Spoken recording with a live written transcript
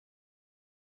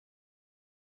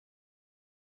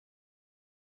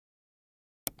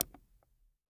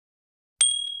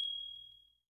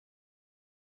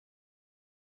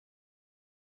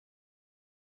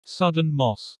Southern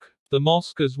Mosque. The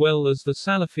mosque as well as the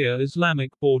Salafia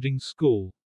Islamic boarding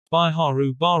school.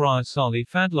 Biharu Bari Sali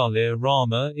Fadlaleh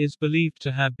Rama is believed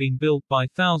to have been built by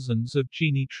thousands of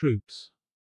Genie troops.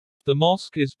 The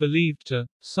mosque is believed to,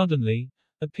 suddenly,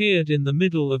 appeared in the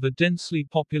middle of a densely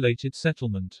populated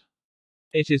settlement.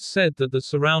 It is said that the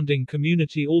surrounding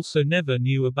community also never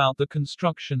knew about the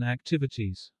construction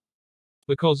activities.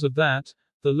 Because of that,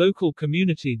 the local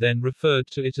community then referred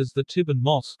to it as the Tiban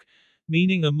Mosque,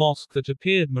 meaning a mosque that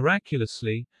appeared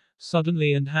miraculously,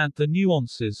 suddenly and had the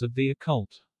nuances of the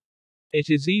occult. It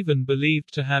is even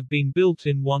believed to have been built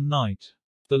in one night.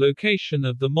 The location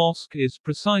of the mosque is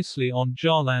precisely on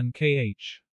Jalan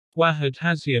KH. Wahid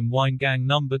Haziam Winegang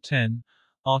No. 10,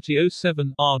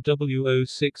 RT07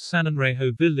 RW06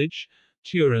 Sananrejo Village,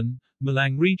 Turan,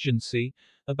 Malang Regency,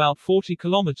 about 40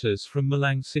 kilometers from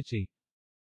Malang City.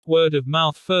 Word of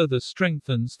mouth further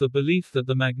strengthens the belief that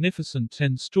the magnificent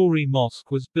 10-story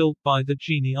mosque was built by the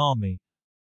Genie army.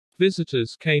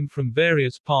 Visitors came from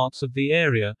various parts of the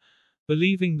area,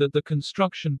 believing that the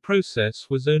construction process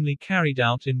was only carried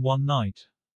out in one night.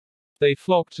 They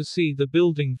flocked to see the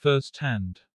building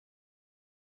firsthand.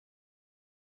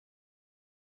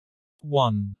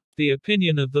 1. The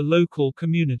opinion of the local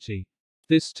community.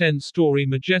 This 10-story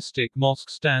majestic mosque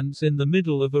stands in the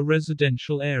middle of a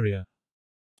residential area.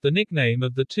 The nickname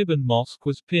of the Tiban Mosque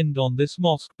was pinned on this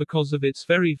mosque because of its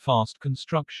very fast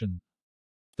construction.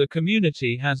 The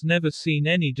community has never seen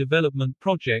any development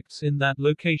projects in that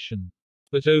location.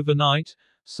 But overnight,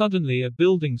 suddenly a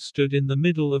building stood in the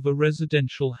middle of a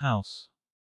residential house.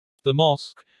 The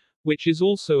mosque, which is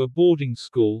also a boarding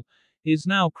school, is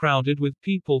now crowded with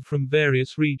people from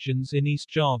various regions in East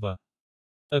Java.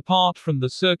 Apart from the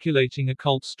circulating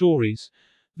occult stories,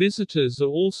 visitors are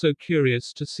also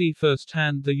curious to see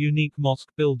firsthand the unique mosque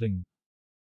building.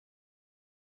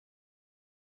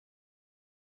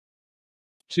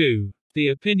 2. The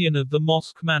opinion of the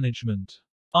mosque management.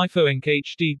 Ifoenk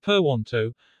HD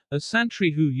Purwanto, a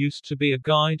santri who used to be a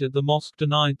guide at the mosque,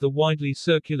 denied the widely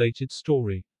circulated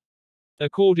story.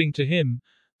 According to him,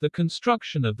 the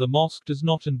construction of the mosque does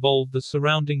not involve the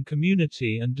surrounding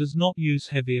community and does not use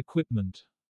heavy equipment.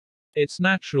 It's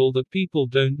natural that people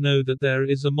don't know that there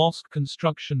is a mosque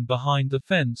construction behind the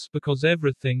fence because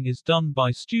everything is done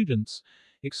by students,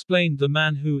 explained the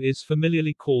man who is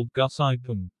familiarly called Gus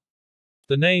Ibung.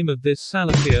 The name of this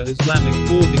Salafia Islamic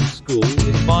boarding school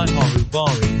is Biharu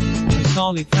Bari,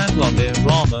 Asali Fadlaleh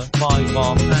Rama, Bai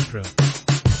Bar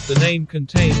Fadra. The name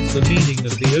contains the meaning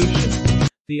of the ocean.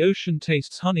 The ocean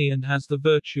tastes honey and has the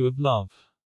virtue of love.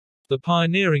 The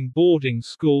pioneering boarding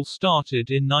school started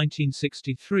in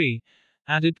 1963,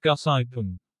 added Gus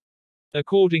Ibung.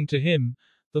 According to him,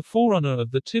 the forerunner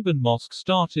of the Tiban Mosque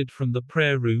started from the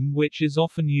prayer room, which is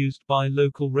often used by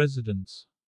local residents.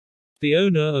 The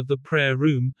owner of the prayer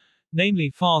room,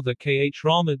 namely Father K.H.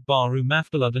 Rahmat Baru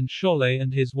Mafdaluddin Sholeh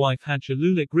and his wife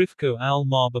Hajalulik Rifko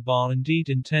al-Marbabar, indeed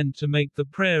intend to make the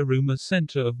prayer room a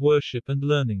center of worship and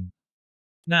learning.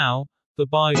 Now, the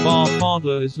Bai Bar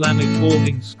Fadla Islamic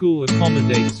boarding school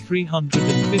accommodates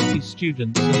 350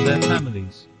 students and their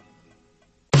families.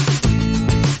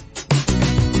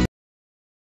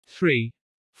 3.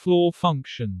 Floor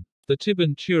function. The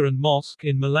Tiban Turan Mosque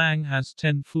in Malang has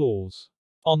 10 floors.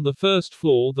 On the first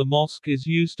floor, the mosque is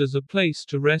used as a place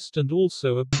to rest and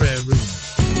also a prayer room.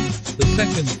 The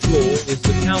second floor is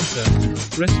the counter,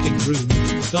 resting room,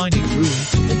 dining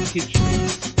room, and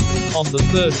kitchen. On the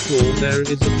third floor there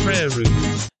is a prayer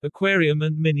room, aquarium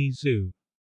and mini zoo.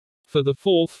 For the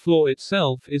fourth floor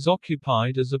itself is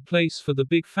occupied as a place for the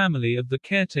big family of the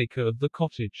caretaker of the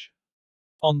cottage.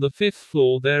 On the fifth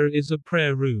floor there is a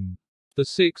prayer room. The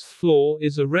sixth floor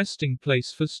is a resting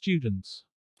place for students.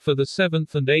 For the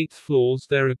seventh and eighth floors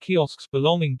there are kiosks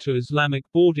belonging to Islamic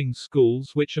boarding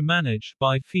schools which are managed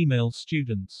by female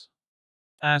students.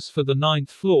 As for the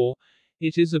ninth floor,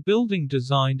 it is a building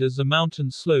designed as a mountain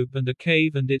slope and a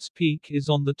cave, and its peak is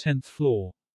on the 10th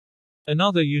floor.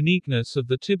 Another uniqueness of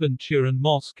the Tiban Turan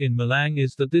Mosque in Malang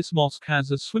is that this mosque has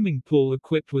a swimming pool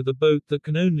equipped with a boat that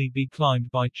can only be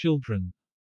climbed by children.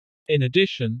 In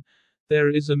addition, there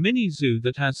is a mini zoo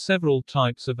that has several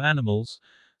types of animals,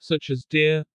 such as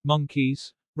deer,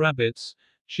 monkeys, rabbits,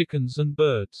 chickens and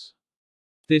birds.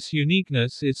 This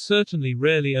uniqueness is certainly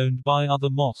rarely owned by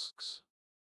other mosques.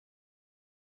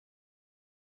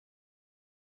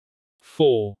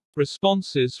 4.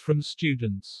 Responses from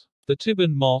students. The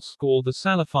Tiban Mosque, or the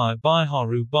Salafia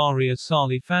Biharu Bari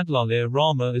Asali Fadlaleh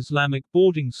Rama Islamic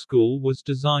boarding school, was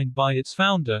designed by its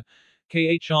founder,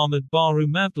 K.H. Ahmad Baru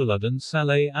Mavdaluddin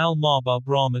Saleh al-Marbab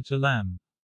Rahmat Alam.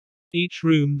 Each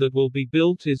room that will be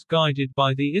built is guided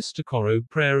by the Istikhara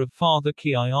prayer of Father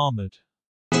Kiai Ahmed.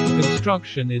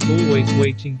 Construction is always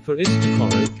waiting for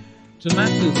Istikhara to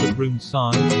matters of room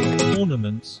size,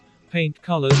 ornaments, paint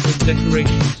colors and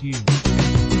decorations used.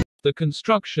 The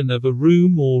construction of a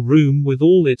room or room with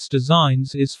all its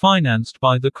designs is financed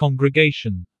by the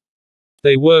congregation.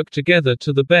 They work together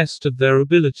to the best of their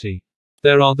ability.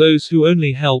 There are those who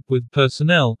only help with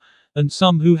personnel, and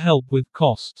some who help with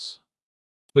costs.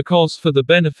 Because for the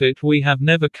benefit we have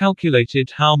never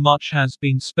calculated how much has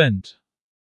been spent.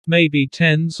 Maybe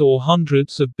tens or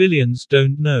hundreds of billions,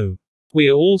 don't know. We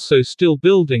are also still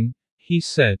building, he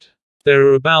said. There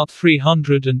are about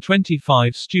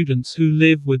 325 students who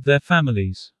live with their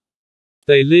families.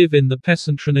 They live in the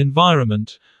Pesantren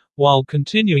environment, while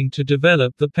continuing to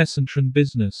develop the Pesantren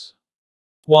business.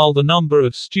 While the number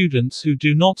of students who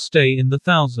do not stay in the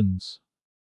thousands.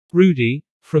 Rudy,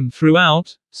 from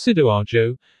throughout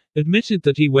Sidoarjo, admitted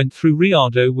that he went through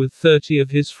Riado with 30 of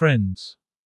his friends.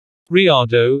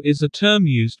 Riado is a term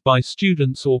used by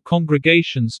students or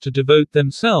congregations to devote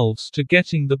themselves to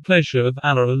getting the pleasure of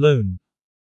Allah alone.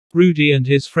 Rudy and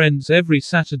his friends every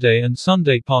Saturday and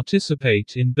Sunday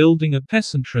participate in building a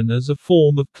pesantren as a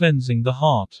form of cleansing the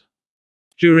heart.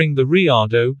 During the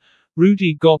Riado,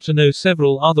 Rudy got to know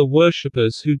several other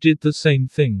worshippers who did the same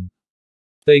thing.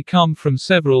 They come from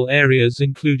several areas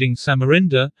including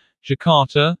Samarinda,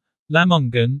 Jakarta,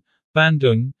 Lamongan,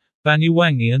 Bandung,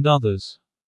 Banyuwangi and others.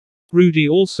 Rudy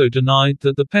also denied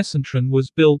that the pesantren was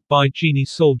built by genie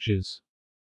soldiers.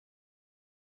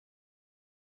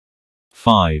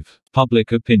 5.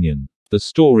 Public opinion. The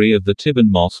story of the Tiban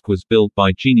Mosque was built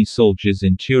by genie soldiers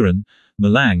in Turan,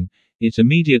 Malang. It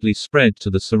immediately spread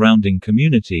to the surrounding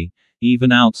community,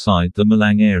 even outside the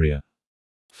Malang area.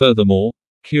 Furthermore,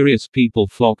 curious people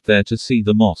flocked there to see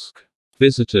the mosque.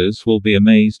 Visitors will be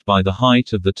amazed by the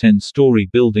height of the 10-story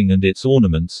building and its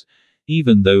ornaments,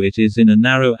 even though it is in a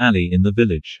narrow alley in the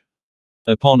village.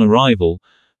 Upon arrival,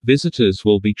 visitors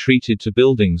will be treated to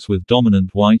buildings with dominant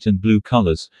white and blue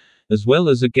colors, as well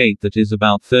as a gate that is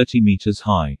about 30 meters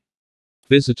high.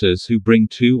 Visitors who bring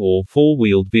 2- or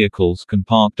 4-wheeled vehicles can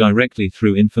park directly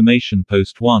through Information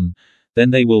Post 1,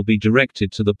 then they will be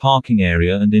directed to the parking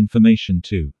area and Information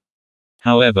 2.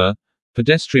 However,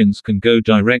 pedestrians can go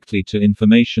directly to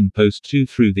Information Post 2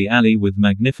 through the alley with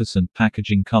magnificent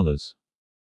packaging colors.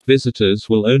 Visitors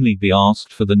will only be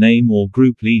asked for the name or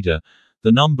group leader,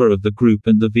 the number of the group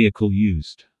and the vehicle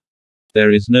used. There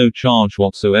is no charge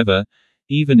whatsoever.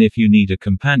 Even if you need a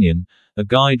companion, a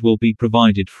guide will be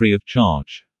provided free of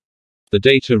charge. The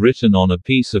data written on a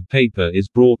piece of paper is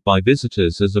brought by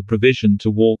visitors as a provision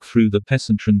to walk through the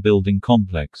Pesantren building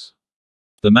complex.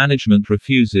 The management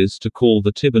refuses to call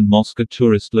the Tiban Mosque a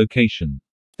tourist location.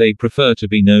 They prefer to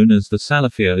be known as the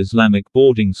Salafia Islamic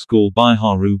Boarding School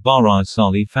Biharu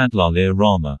Barayasali Fadlalia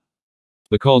Rama.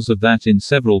 Because of that, in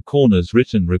several corners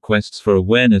written requests for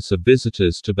awareness of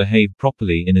visitors to behave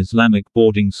properly in Islamic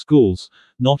boarding schools,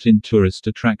 not in tourist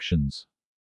attractions.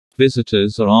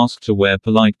 Visitors are asked to wear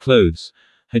polite clothes,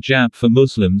 hijab for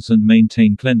Muslims, and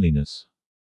maintain cleanliness.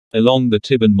 Along the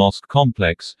Tiban Mosque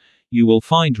complex, you will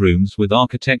find rooms with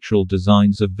architectural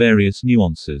designs of various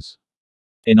nuances.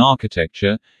 In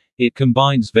architecture, it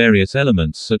combines various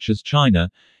elements such as China,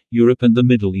 Europe and the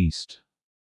Middle East.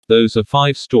 Those are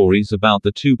 5 stories about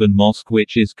the Tiban Mosque,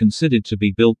 which is considered to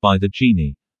be built by the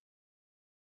genie.